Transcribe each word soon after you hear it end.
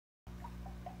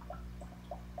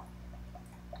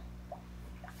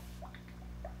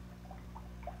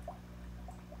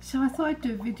So I thought I'd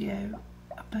do a video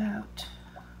about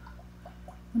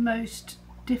the most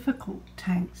difficult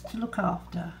tanks to look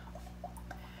after,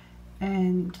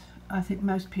 and I think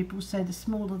most people say the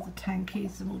smaller the tank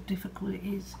is, the more difficult it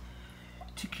is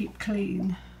to keep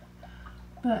clean.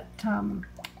 But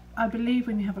I believe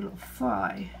when you have a little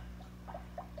fry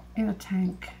in a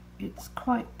tank, it's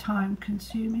quite time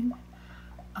consuming.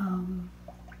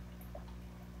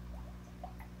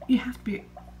 You have to be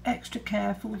extra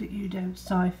careful that you don't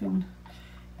siphon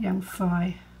young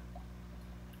fry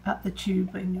up the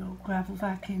tube when you're gravel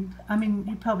vacuuming. I mean,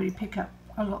 you probably pick up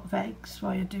a lot of eggs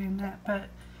while you're doing that, but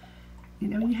you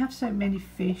know, when you have so many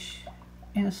fish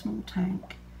in a small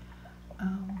tank,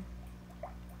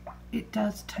 it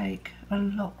does take a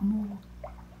lot more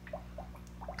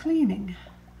cleaning.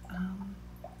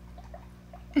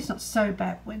 It's not so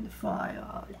bad when the fry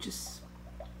are just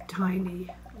tiny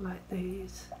like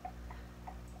these.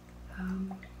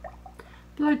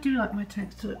 But I do like my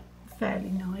tanks to look fairly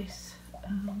nice.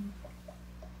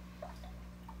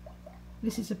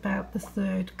 This is about the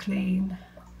third clean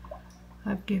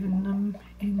I've given them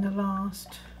in the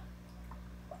last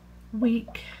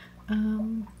week.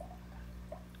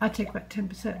 I take about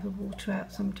 10% of the water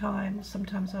out sometimes.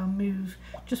 Sometimes I'll move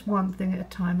just one thing at a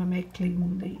time. I may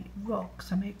clean the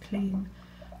rocks, I may clean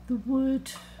the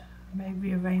wood, I may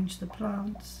rearrange the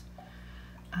plants.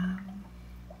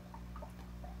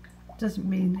 Doesn't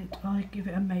mean that I give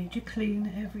it a major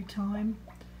clean every time.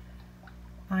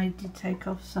 I did take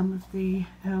off some of the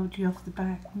algae off the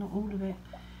back, not all of it,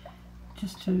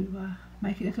 just to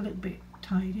make it look a little bit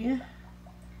tidier.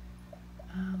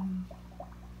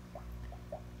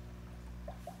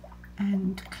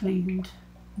 And cleaned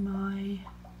the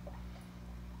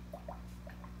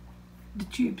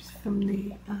tubes from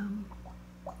the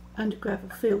under gravel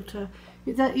filter.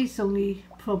 That is the only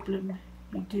problem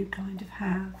you do kind of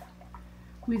have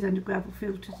with under gravel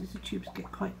filters, is the tubes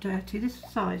get quite dirty. This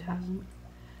side hasn't.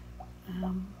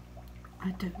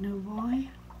 I don't know why,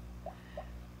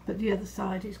 but the other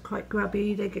side is quite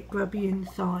grubby. They get grubby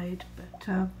inside, but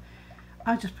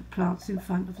I just put plants in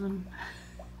front of them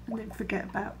and then forget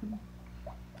about them.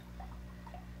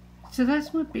 So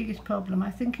that's my biggest problem.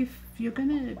 I think if you're going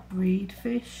to breed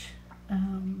fish,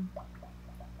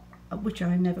 which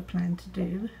I never plan to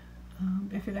do,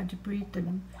 if you're going to breed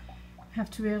them, you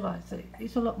have to realise that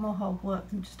it's a lot more hard work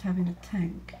than just having a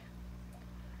tank.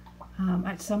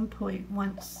 At some point,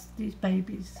 once these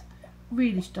babies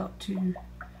really start to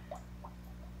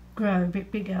grow a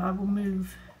bit bigger, I will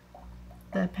move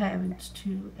their parents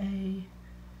to a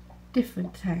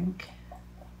different tank.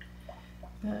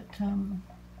 But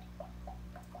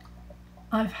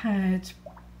I've had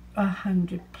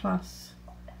 100+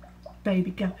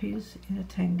 baby guppies in a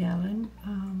 10-gallon,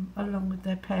 along with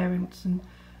their parents and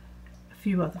a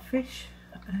few other fish,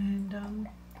 and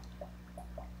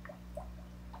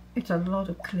it's a lot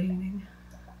of cleaning.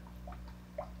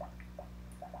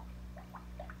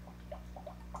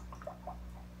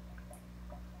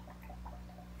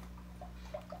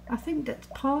 I think that's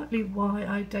partly why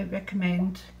I don't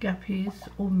recommend guppies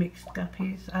or mixed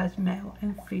guppies as male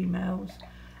and females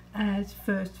as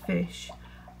first fish.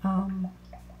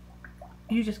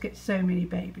 You just get so many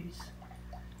babies,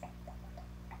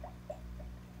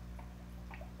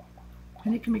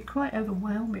 and it can be quite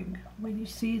overwhelming when you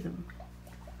see them.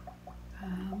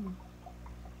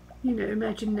 You know,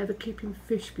 imagine never keeping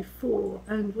fish before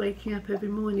and waking up every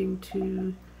morning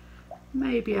to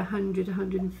maybe 100,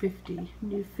 150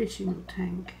 new fish in your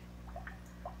tank,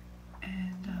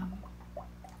 and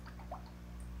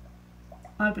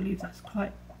I believe that's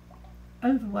quite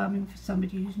overwhelming for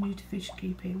somebody who's new to fish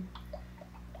keeping.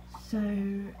 So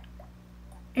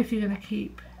if you're going to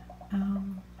keep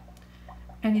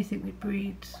anything that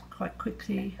breeds quite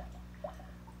quickly,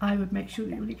 I would make sure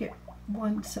that you only get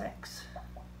one sex.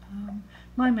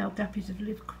 My male guppies have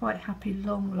lived quite happy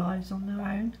long lives on their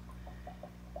own.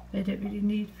 They don't really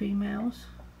need females.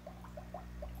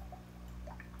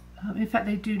 In fact,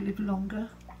 they do live longer.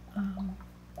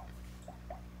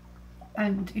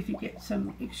 And if you get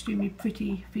some extremely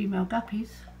pretty female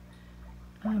guppies,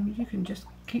 you can just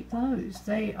keep those.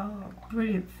 They are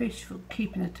brilliant fish for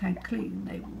keeping a tank clean.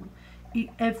 They will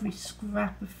eat every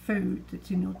scrap of food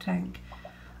that's in your tank.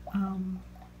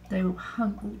 They will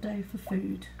hunt all day for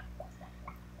food.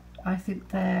 I think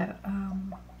they're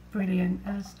brilliant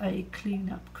as a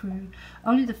clean-up crew.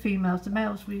 Only the females, the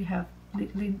males really have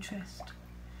little interest,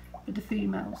 but the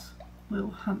females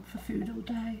will hunt for food all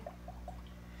day.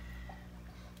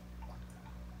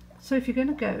 So if you're going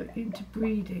to go into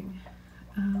breeding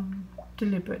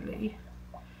deliberately,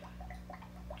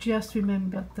 just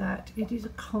remember that it is a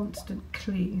constant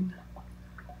clean.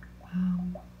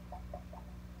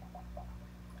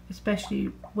 especially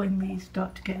when these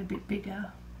start to get a bit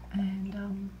bigger,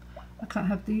 and I can't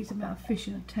have these amount of fish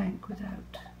in a tank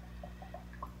without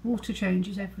water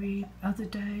changes every other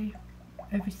day,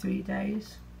 every 3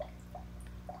 days.